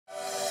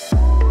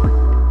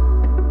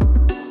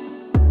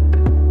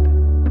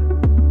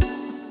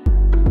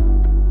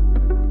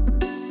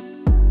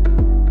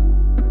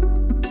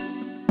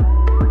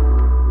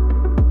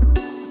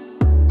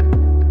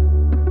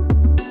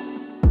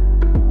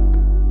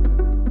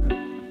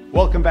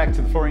Welcome back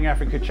to the Flooring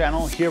Africa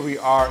channel. Here we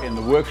are in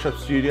the workshop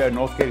studio,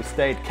 Northgate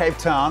Estate, Cape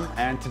Town,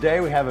 and today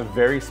we have a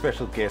very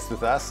special guest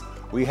with us.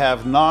 We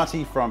have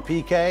Natie from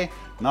Pekay.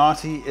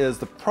 Natie is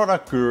the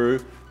product guru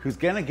who's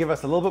going to give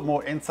us a little bit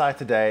more insight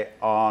today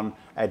on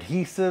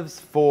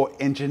adhesives for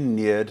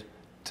engineered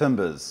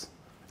timbers.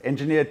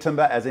 Engineered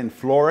timber as in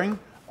flooring,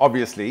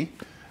 obviously.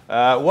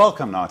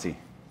 Welcome, Natie.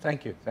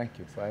 Thank you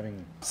for having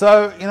me.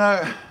 So, you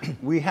know,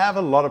 we have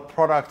a lot of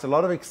products, a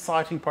lot of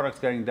exciting products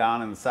going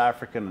down in the South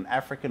African and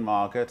African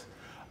market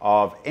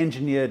of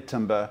engineered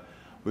timber.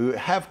 We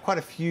have quite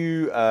a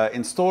few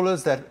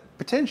installers that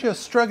potentially are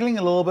struggling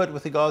a little bit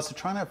with regards to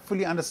trying to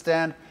fully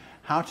understand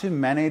how to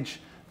manage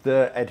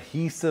the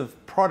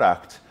adhesive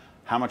product,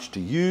 how much to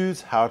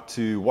use,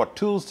 what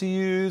tools to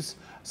use.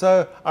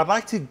 So I'd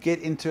like to get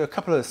into a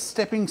couple of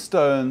stepping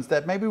stones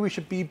that maybe we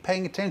should be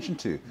paying attention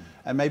to.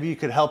 And maybe you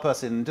could help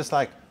us in just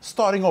like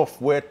starting off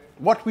with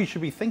what we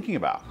should be thinking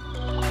about.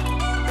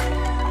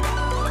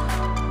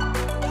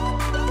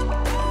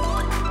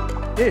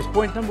 Yes,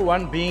 point number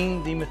one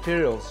being the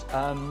materials.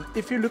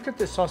 If you look at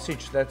the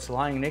sausage that's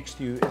lying next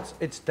to you,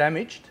 it's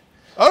damaged.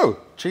 Oh,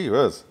 gee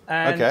whiz.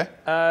 And,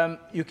 okay.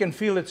 You can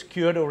feel it's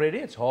cured already,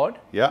 it's hard.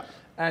 Yeah.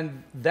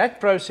 And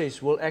that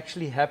process will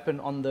actually happen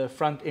on the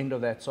front end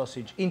of that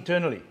sausage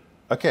internally.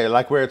 Okay,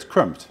 like where it's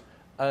crimped?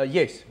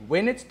 Yes,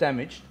 when it's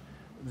damaged,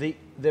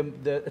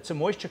 it's a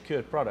moisture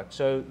cured product,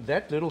 so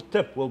that little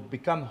tip will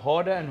become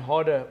harder and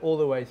harder all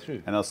the way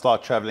through. And it'll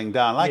start traveling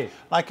down,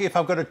 like if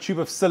I've got a tube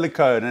of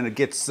silicone and it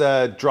gets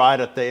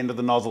dried at the end of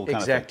the nozzle kind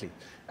of thing. Exactly.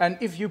 And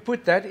if you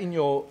put that in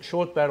your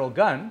short barrel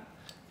gun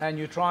and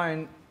you try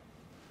and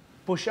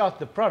push out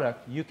the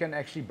product, you can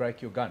actually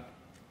break your gun.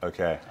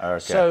 Okay, okay.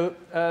 So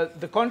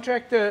the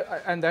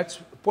contractor, and that's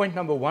point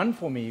number one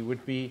for me,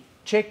 would be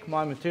check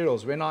my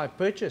materials when I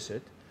purchase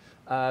it.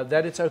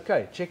 That it's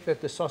okay. Check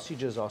that the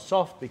sausages are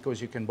soft,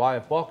 because you can buy a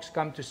box,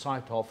 come to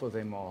site, half of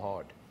them are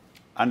hard.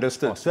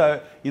 Understood.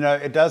 So, you know,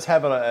 it does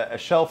have a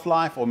shelf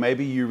life, or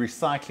maybe you're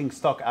recycling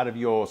stock out of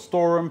your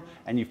storeroom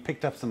and you've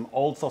picked up some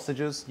old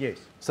sausages. Yes.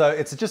 So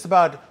it's just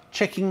about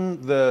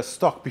checking the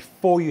stock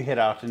before you head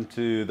out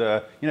into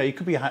the, you know, you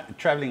could be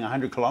traveling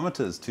 100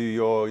 kilometers to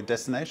your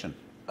destination.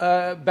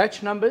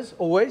 Batch numbers,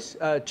 always,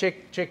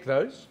 check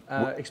those.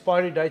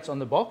 Expiry dates on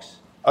the box.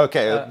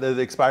 Okay,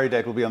 the expiry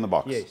date will be on the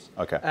box. Yes.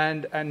 Okay.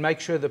 And make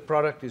sure the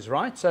product is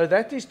right. So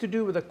that is to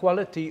do with the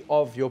quality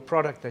of your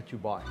product that you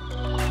buy.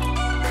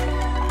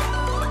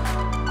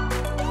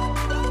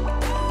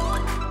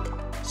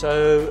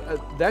 So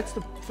that's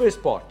the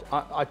first part.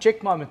 I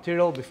check my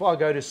material before I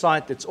go to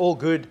site. It's all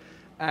good.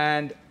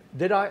 And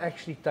did I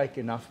actually take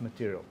enough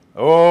material?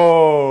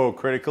 Oh,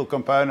 critical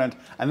component.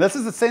 And this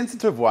is a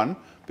sensitive one,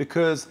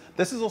 because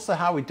this is also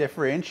how we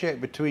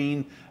differentiate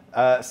between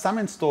some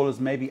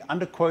installers may be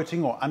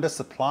underquoting or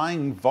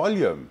undersupplying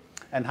volume.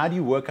 And how do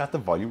you work out the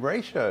volume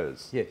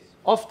ratios? Yes.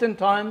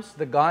 Oftentimes,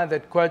 the guy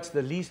that quotes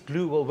the least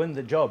glue will win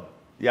the job.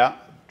 Yeah,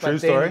 true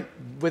story.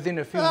 Within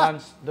a few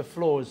months, the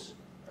floors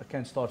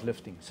can start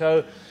lifting.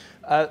 So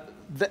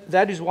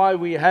that is why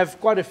we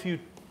have quite a few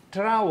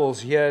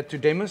trowels here to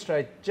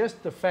demonstrate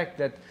just the fact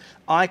that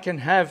I can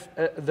have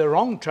the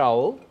wrong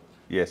trowel.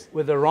 Yes.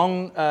 With the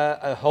wrong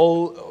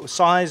hole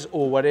size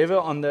or whatever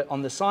on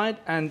the side,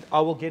 and I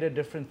will get a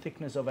different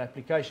thickness of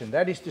application.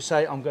 That is to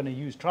say, I'm going to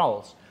use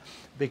trowels,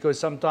 because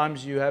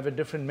sometimes you have a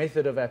different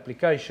method of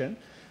application.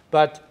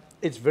 But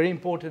it's very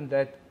important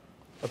that,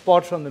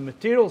 apart from the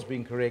materials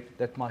being correct,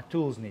 that my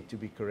tools need to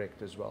be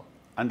correct as well.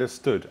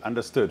 Understood,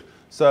 understood.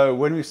 So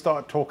when we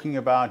start talking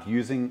about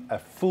using a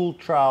full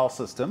trowel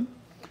system,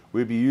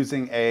 we'll be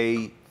using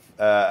a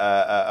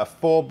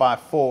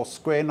 4x4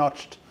 square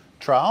notched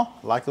trowel,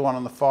 like the one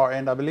on the far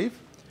end, I believe.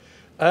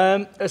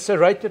 A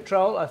serrated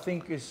trowel, I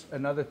think, is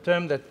another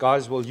term that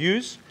guys will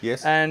use.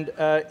 Yes. And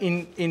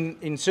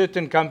in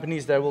certain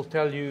companies, they will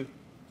tell you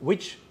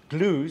which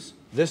glues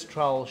this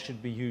trowel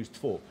should be used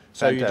for.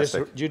 So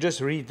you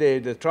just read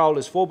there, the trowel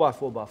is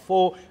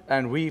 4x4x4,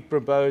 and we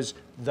propose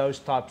those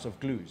types of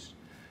glues.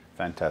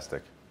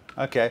 Fantastic.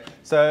 Okay,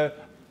 so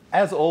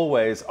as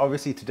always,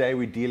 obviously today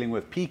we're dealing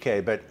with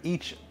Pekay, but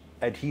each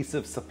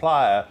adhesive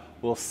supplier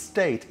will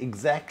state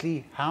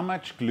exactly how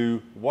much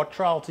glue, what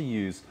trowel to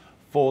use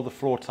for the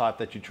floor type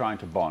that you're trying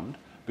to bond,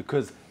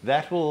 because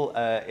that will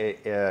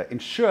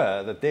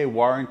ensure that their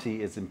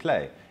warranty is in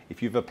play.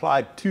 If you've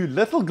applied too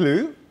little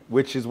glue,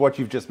 which is what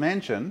you've just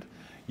mentioned,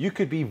 you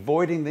could be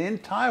voiding the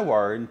entire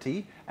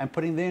warranty and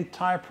putting the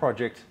entire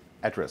project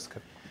at risk.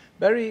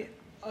 Barry,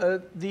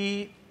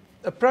 the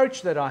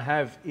approach that I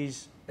have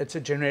is, it's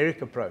a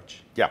generic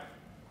approach. Yeah.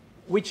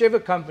 Whichever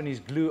company's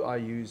glue I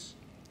use,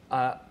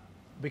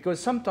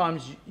 because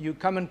sometimes you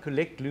come and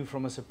collect glue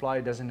from a supplier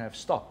who doesn't have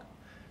stock.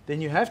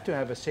 Then you have to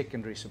have a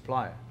secondary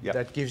supplier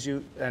that gives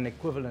you an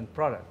equivalent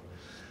product.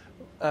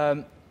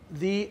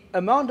 The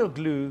amount of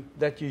glue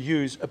that you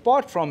use,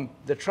 apart from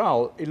the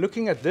trowel,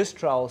 looking at this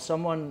trowel,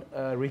 someone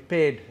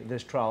repaired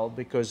this trowel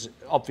because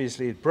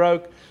obviously it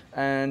broke,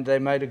 and they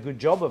made a good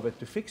job of it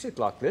to fix it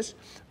like this.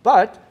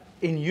 But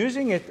in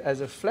using it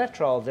as a flat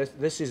trowel,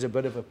 this is a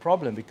bit of a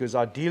problem because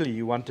ideally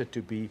you want it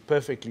to be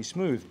perfectly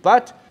smooth.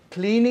 But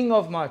cleaning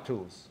of my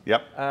tools,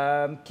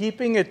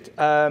 keeping it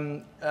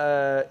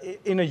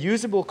in a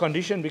usable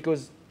condition,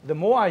 because the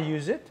more I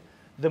use it,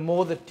 the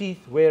more the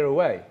teeth wear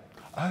away.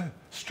 Oh,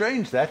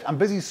 strange that. I'm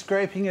busy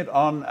scraping it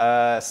on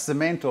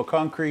cement or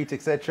concrete,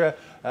 etc.,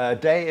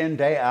 day in,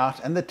 day out,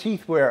 and the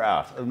teeth wear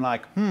out. I'm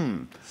like,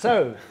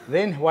 So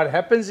then what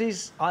happens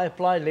is I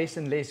apply less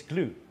and less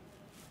glue.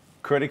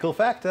 Critical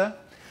factor.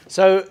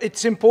 So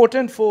it's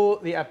important for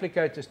the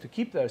applicators to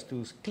keep those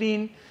tools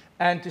clean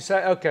and to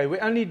say, okay, we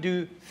only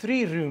do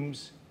 3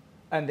 rooms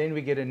and then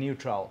we get a new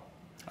trowel.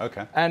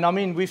 Okay. And I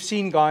mean, we've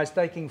seen guys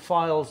taking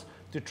files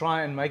to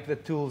try and make the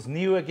tools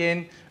new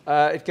again.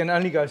 It can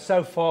only go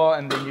so far,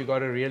 and then you've got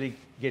to really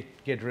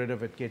get rid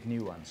of it, get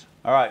new ones.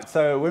 All right,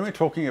 so when we're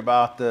talking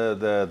about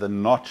the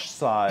notch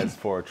size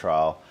for a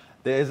trowel,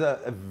 there's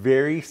a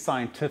very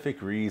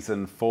scientific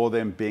reason for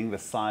them being the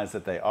size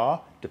that they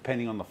are,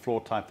 depending on the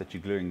floor type that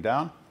you're gluing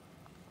down.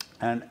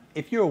 And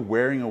if you're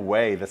wearing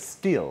away the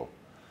steel,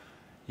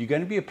 you're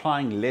going to be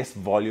applying less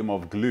volume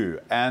of glue.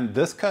 And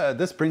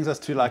this brings us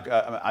to, like,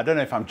 I don't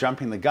know if I'm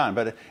jumping the gun,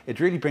 but it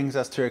really brings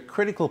us to a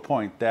critical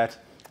point that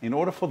in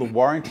order for the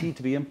warranty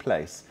to be in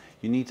place,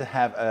 you need to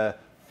have a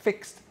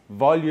fixed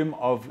volume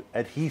of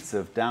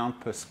adhesive down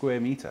per square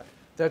meter.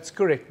 That's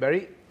correct,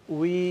 Barry.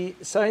 We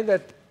say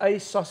that a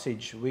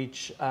sausage,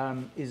 which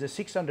is a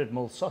 600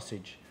 ml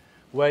sausage,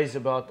 weighs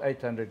about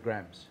 800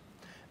 grams.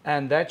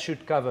 And that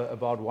should cover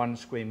about 1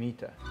 square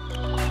meter.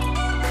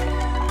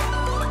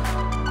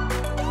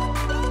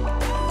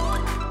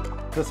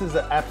 This is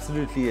an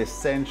absolutely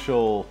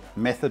essential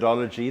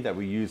methodology that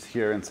we use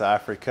here in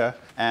South Africa.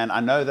 And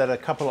I know that a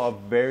couple of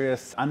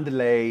various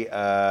underlay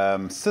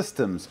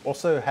systems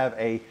also have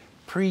a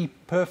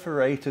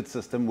pre-perforated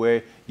system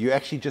where you're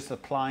actually just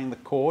applying the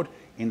cord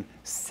in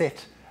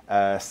set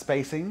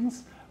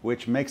spacings,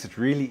 which makes it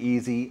really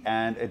easy,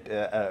 and it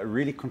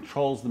really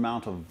controls the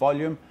amount of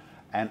volume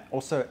and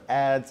also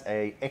adds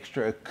an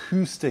extra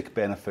acoustic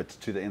benefit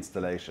to the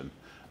installation.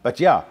 But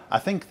yeah, I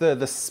think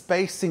the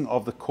spacing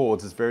of the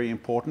cords is very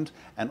important,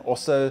 and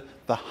also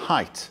the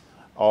height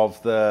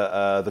of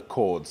the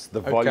cords, the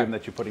volume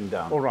that you're putting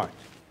down. All right.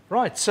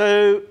 Right,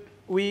 so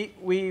we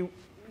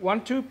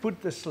want to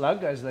put the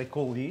slug, as they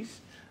call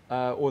these,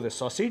 or the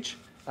sausage,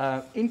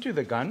 into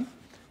the gun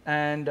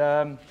and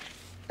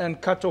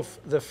cut off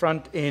the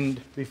front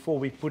end before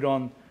we put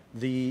on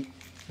the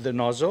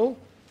nozzle.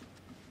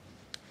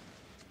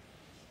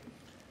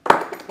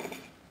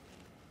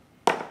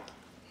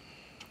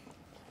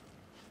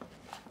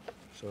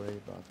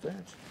 Sorry about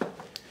that.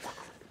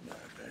 No,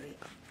 Barry,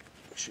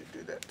 we should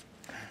do that.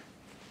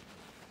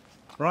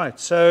 Right,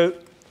 so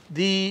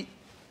the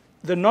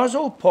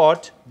nozzle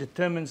part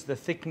determines the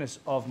thickness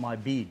of my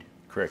bead.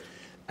 Correct.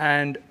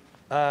 And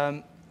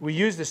we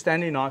use the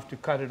Stanley knife to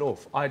cut it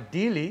off.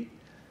 Ideally,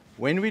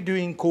 when we're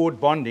doing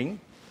cord bonding,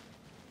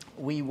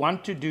 we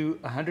want to do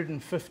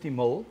 150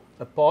 mil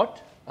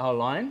apart, our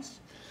lines,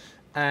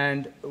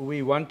 and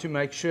we want to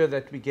make sure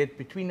that we get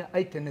between an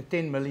 8 and a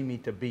 10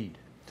 millimeter bead.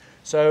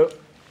 So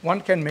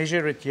one can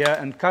measure it here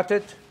and cut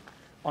it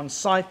on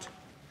site.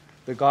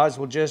 The guys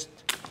will just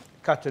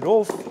cut it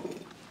off,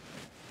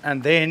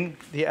 and then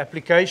the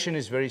application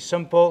is very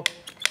simple.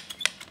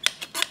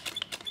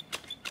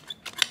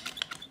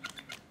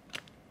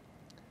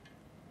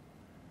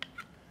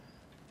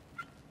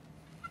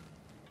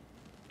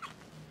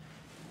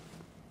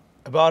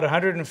 About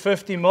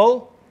 150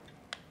 mil,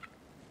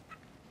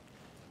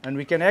 and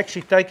we can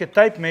actually take a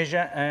tape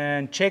measure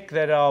and check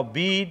that our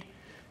bead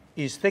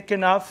is thick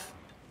enough.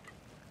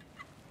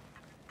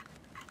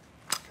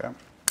 Okay.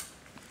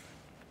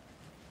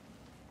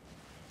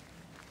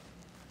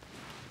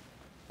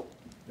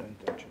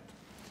 Don't touch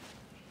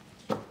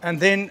it. And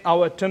then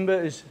our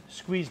timber is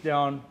squeezed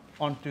down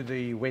onto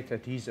the wet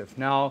adhesive.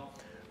 Now,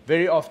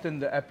 very often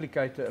the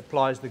applicator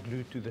applies the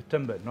glue to the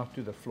timber, not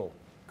to the floor.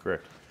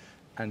 Correct.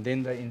 And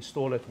then they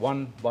install it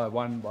one by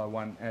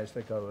one as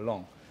they go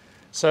along.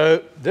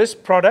 So this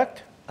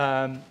product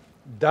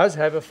does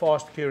have a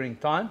fast curing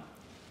time.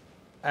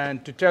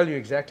 And to tell you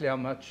exactly how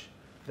much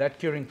that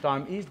curing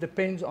time is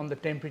depends on the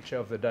temperature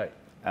of the day.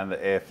 And the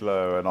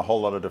airflow and a whole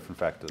lot of different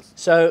factors.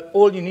 So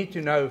all you need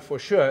to know for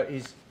sure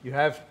is you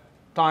have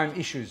time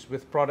issues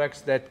with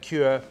products that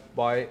cure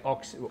by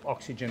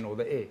oxygen or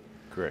the air.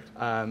 Correct.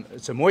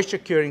 It's a moisture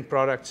curing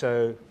product,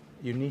 so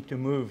you need to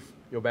move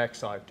your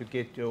backside to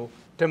get your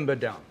timber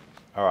down.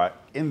 All right.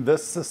 In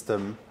this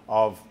system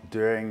of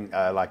doing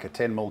like a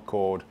 10 mil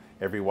cord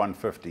every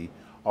 150,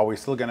 are we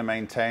still going to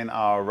maintain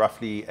our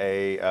roughly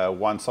a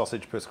 1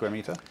 sausage per square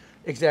meter?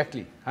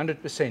 Exactly,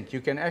 100%.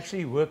 You can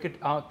actually work it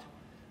out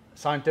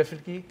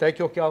scientifically. Take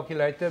your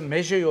calculator,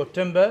 measure your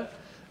timber,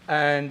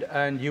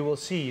 and you will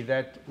see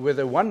that with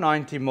a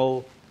 190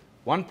 mil,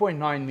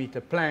 1.9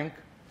 meter plank,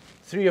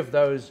 3 of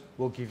those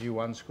will give you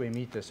 1 square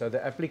meter. So the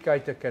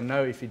applicator can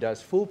know if he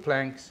does full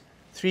planks,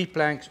 3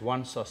 planks,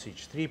 1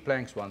 sausage, 3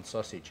 planks, 1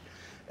 sausage.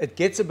 It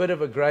gets a bit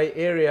of a gray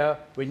area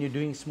when you're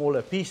doing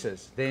smaller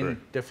pieces, then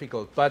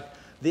difficult. But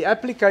the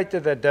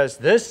applicator that does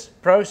this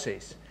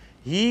process,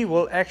 he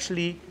will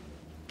actually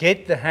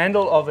get the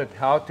handle of it,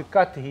 how to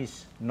cut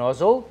his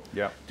nozzle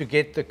to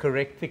get the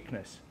correct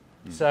thickness.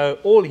 So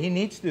all he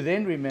needs to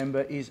then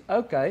remember is,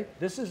 okay,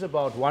 this is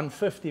about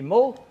 150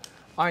 mil.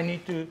 I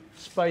need to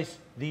space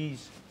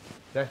these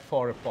that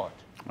far apart.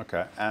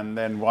 Okay, and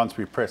then once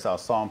we press our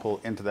sample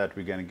into that,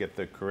 we're going to get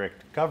the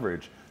correct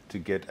coverage to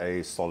get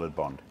a solid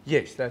bond.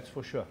 Yes, that's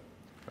for sure.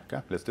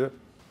 Okay, let's do it.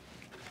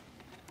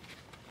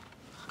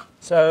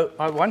 So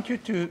I want you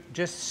to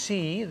just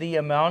see the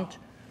amount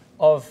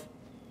of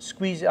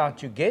squeeze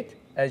out you get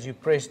as you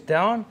press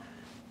down.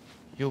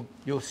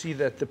 You'll see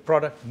that the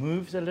product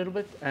moves a little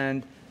bit,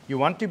 and you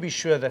want to be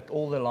sure that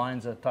all the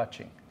lines are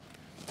touching.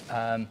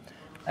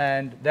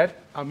 And that,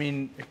 I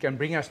mean, it can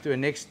bring us to a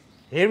next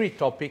hairy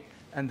topic,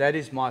 and that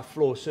is my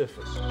floor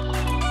surface.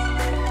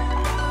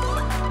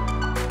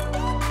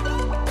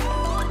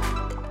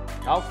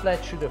 How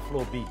flat should a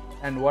floor be?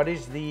 And what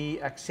is the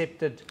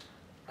accepted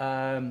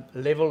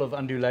level of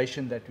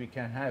undulation that we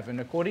can have?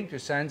 And according to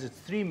SANS, it's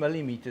 3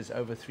 millimeters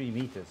over 3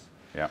 meters.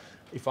 Yeah.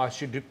 If I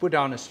should put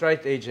down a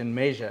straight edge and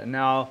measure.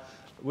 Now,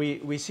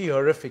 we see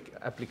horrific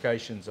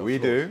applications of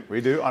floors.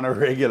 We do on a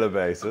regular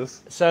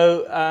basis.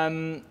 So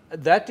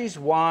that is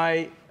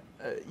why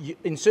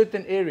in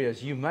certain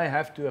areas you may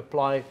have to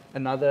apply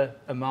another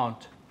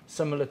amount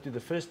similar to the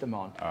first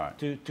amount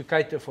to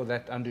cater for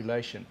that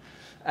undulation.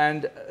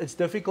 And it's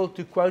difficult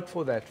to quote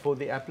for that, for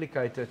the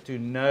applicator to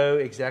know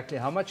exactly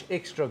how much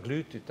extra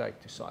glue to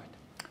take to site.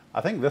 I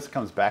think this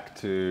comes back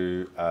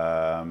to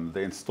the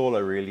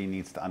installer really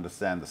needs to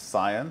understand the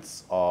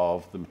science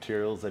of the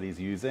materials that he's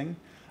using.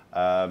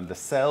 The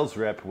sales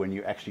rep, when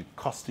you're actually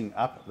costing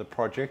up the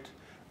project,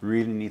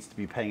 really needs to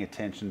be paying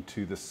attention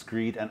to the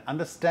screed and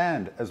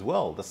understand as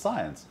well the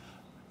science.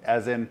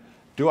 As in,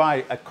 do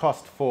I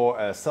cost for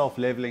a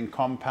self-leveling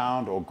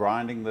compound or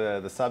grinding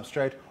the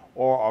substrate,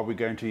 or are we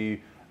going to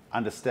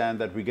understand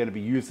that we're going to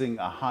be using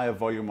a higher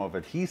volume of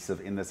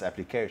adhesive in this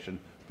application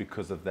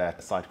because of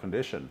that site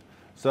condition?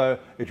 So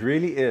it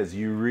really is,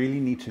 you really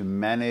need to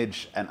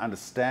manage and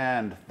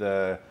understand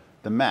the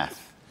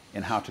math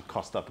in how to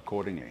cost up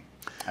accordingly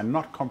and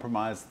not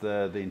compromise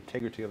the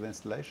integrity of the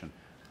installation.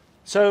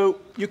 So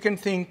you can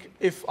think,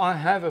 if I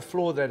have a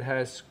floor that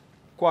has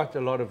quite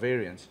a lot of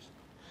variance,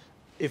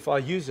 if I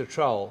use a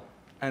trowel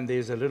and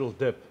there's a little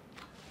dip,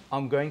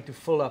 I'm going to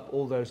fill up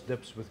all those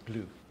dips with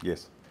glue.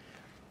 Yes.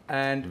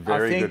 And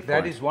I think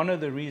that is one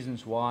of the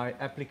reasons why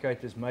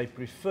applicators may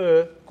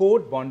prefer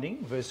cord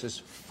bonding versus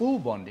full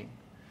bonding.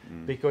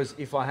 Because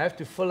if I have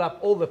to fill up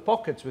all the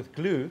pockets with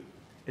glue,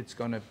 it's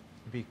going to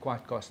be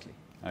quite costly.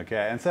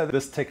 Okay, and so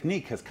this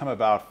technique has come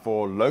about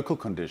for local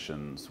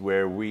conditions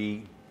where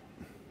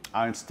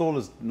our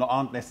installers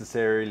aren't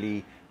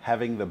necessarily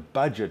having the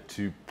budget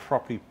to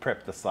properly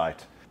prep the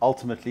site.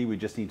 Ultimately, we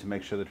just need to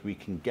make sure that we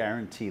can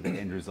guarantee the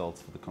end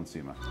results for the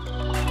consumer.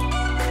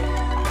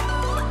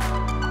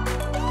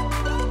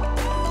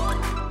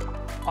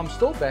 I'm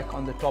still back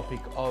on the topic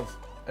of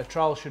a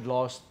trowel should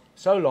last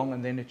so long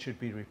and then it should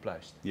be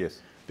replaced. Yes.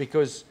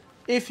 Because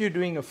if you're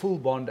doing a full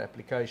bond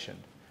application,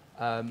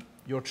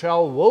 your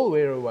trowel will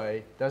wear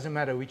away, doesn't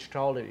matter which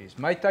trowel it is.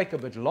 May take a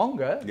bit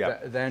longer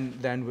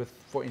than with,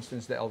 for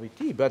instance, the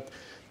LVT, but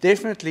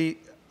definitely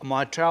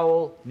my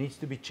trowel needs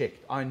to be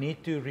checked. I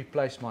need to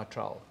replace my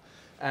trowel.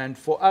 And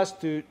for us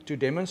to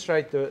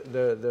demonstrate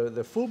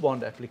the full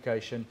bond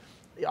application,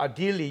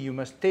 ideally you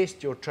must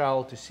test your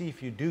trowel to see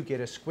if you do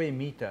get a square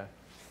meter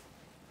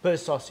per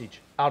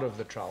sausage out of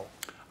the trowel.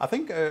 I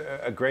think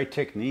a great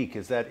technique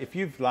is that if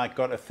you've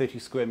got a 30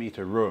 square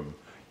meter room,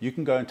 you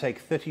can go and take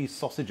 30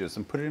 sausages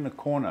and put it in a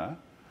corner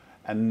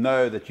and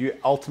know that you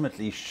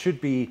ultimately should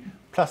be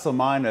plus or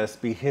minus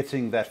be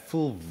hitting that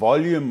full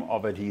volume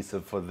of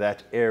adhesive for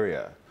that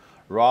area,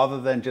 rather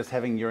than just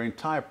having your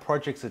entire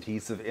project's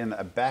adhesive in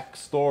a back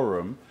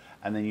storeroom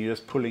and then you're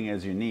just pulling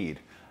as you need.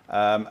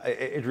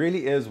 It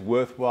really is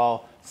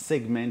worthwhile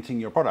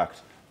segmenting your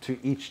product to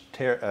each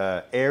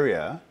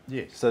area,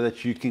 so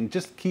that you can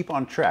just keep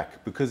on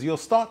track, because you'll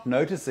start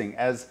noticing,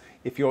 as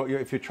if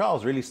your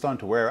trowel's really starting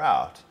to wear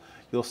out,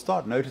 you'll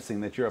start noticing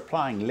that you're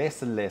applying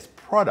less and less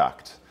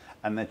product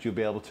and that you'll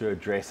be able to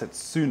address it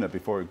sooner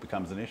before it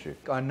becomes an issue.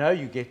 I know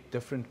you get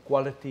different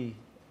quality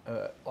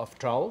of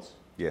trowels.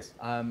 Yes.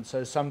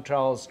 So some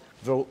trowels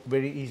will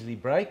very easily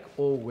break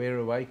or wear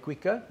away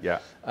quicker. Yeah.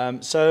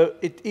 So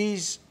it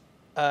is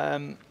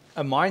a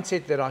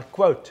mindset that I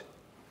quote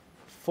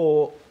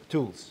for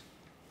tools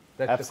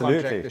that Absolutely.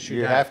 the contractor should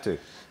you have to.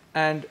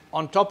 And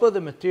on top of the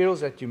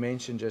materials that you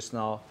mentioned just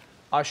now,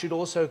 I should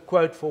also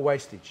quote for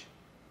wastage,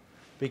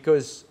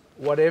 because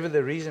whatever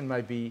the reason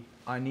may be,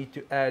 I need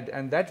to add,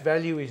 and that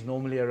value is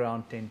normally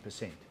around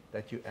 10%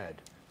 that you add.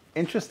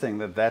 Interesting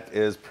that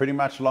is pretty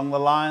much along the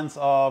lines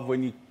of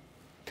when you're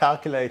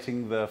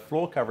calculating the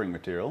floor covering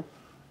material,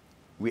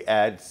 we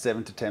add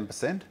 7 to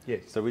 10%.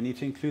 Yes. So we need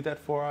to include that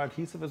for our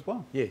adhesive as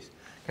well. Yes.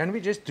 Can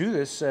we just do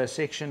this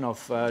section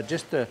of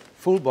just the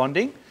full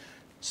bonding?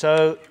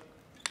 So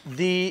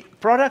the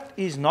product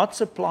is not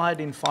supplied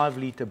in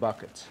 5-liter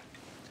buckets.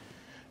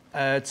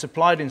 It's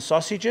applied in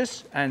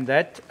sausages, and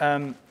that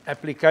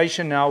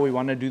application now we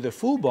want to do the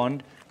full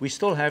bond. We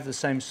still have the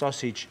same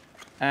sausage,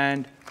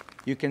 and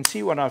you can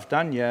see what I've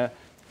done here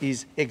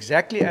is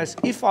exactly as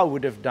if I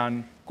would have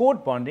done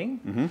cord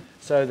bonding.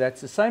 So that's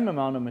the same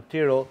amount of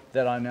material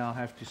that I now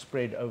have to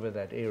spread over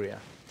that area.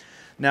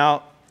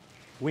 Now,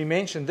 we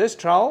mentioned this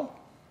trowel,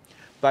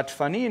 but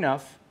funny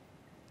enough,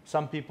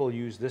 some people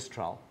use this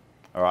trowel.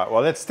 All right,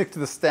 well, let's stick to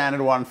the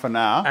standard one for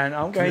now. And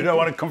I'm going we don't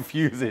want to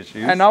confuse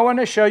issues. And I want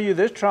to show you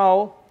this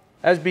trowel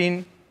has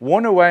been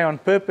worn away on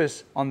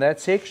purpose on that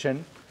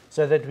section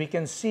so that we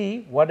can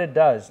see what it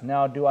does.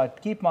 Now, do I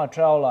keep my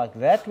trowel like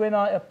that when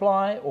I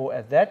apply or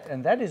at that?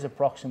 And that is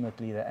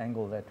approximately the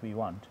angle that we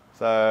want.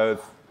 So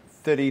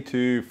 30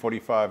 to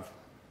 45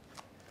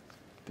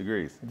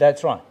 degrees.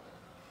 That's right.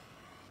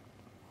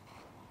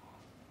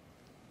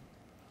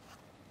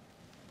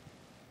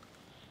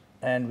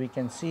 And we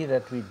can see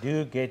that we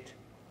do get,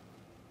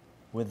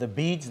 with the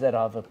beads that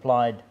I've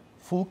applied,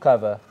 full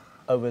cover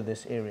over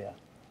this area.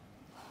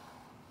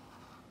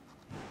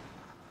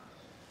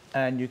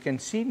 And you can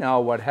see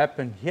now what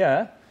happened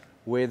here,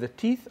 where the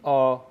teeth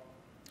are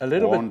a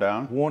little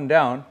bit worn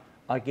down,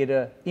 I get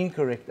an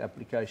incorrect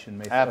application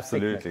method.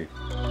 Absolutely.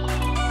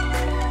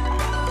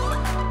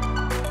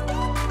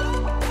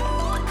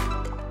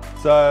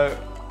 So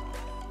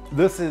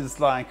this is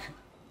like,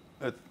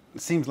 it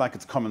seems like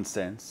it's common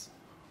sense,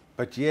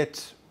 but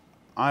yet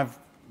I've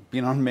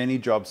been on many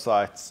job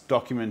sites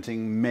documenting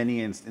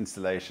many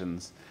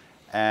installations,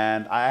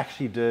 and I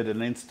actually did an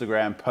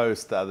Instagram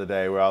post the other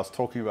day where I was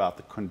talking about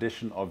the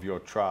condition of your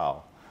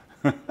trowel.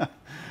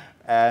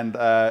 And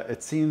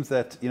it seems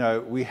that, you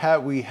know, we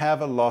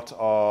have a lot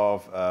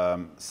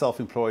of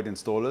self-employed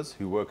installers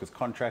who work as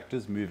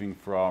contractors moving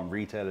from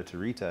retailer to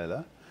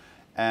retailer,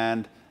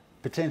 and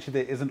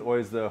potentially there isn't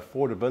always the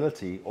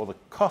affordability or the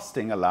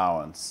costing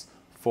allowance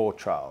for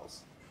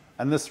trowels,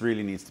 and this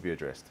really needs to be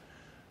addressed.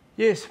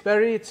 Yes,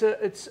 Barry, it's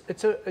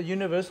a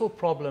universal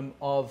problem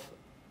of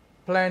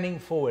planning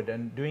forward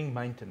and doing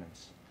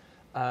maintenance,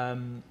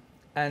 and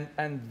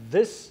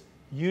this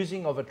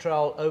using of a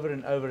trowel over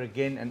and over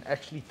again and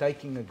actually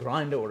taking a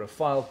grinder or a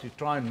file to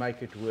try and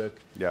make it work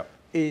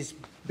is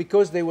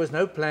because there was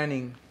no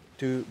planning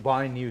to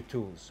buy new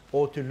tools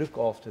or to look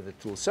after the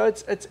tools. So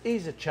it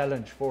is a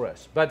challenge for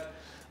us. But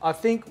I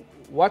think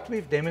what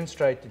we've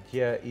demonstrated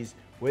here is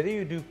whether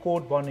you do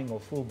cord bonding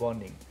or full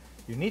bonding,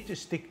 you need to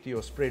stick to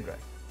your spread rate.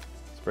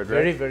 Spread rate?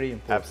 Very, very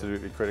important.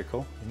 Absolutely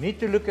critical. You need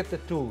to look at the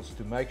tools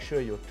to make sure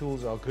your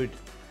tools are good.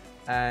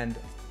 And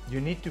you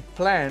need to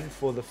plan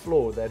for the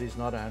floor that is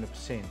not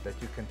 100%, that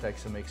you can take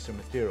some extra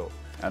material.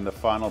 And the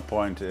final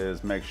point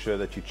is make sure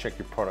that you check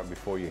your product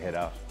before you head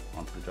out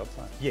onto the job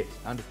site. Yes,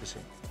 100%.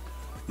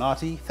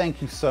 Natie,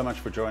 thank you so much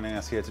for joining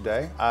us here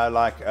today.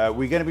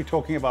 We're going to be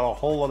talking about a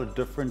whole lot of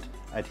different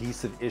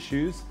adhesive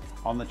issues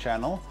on the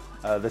channel.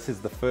 This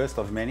is the first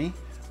of many,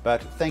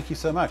 but thank you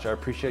so much. I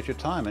appreciate your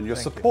time and your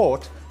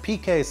support,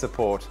 Pekay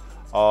support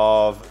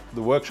of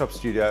the Workshop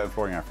Studio in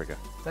Flooring Africa.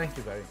 Thank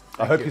you, Barry.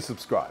 I hope you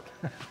subscribed.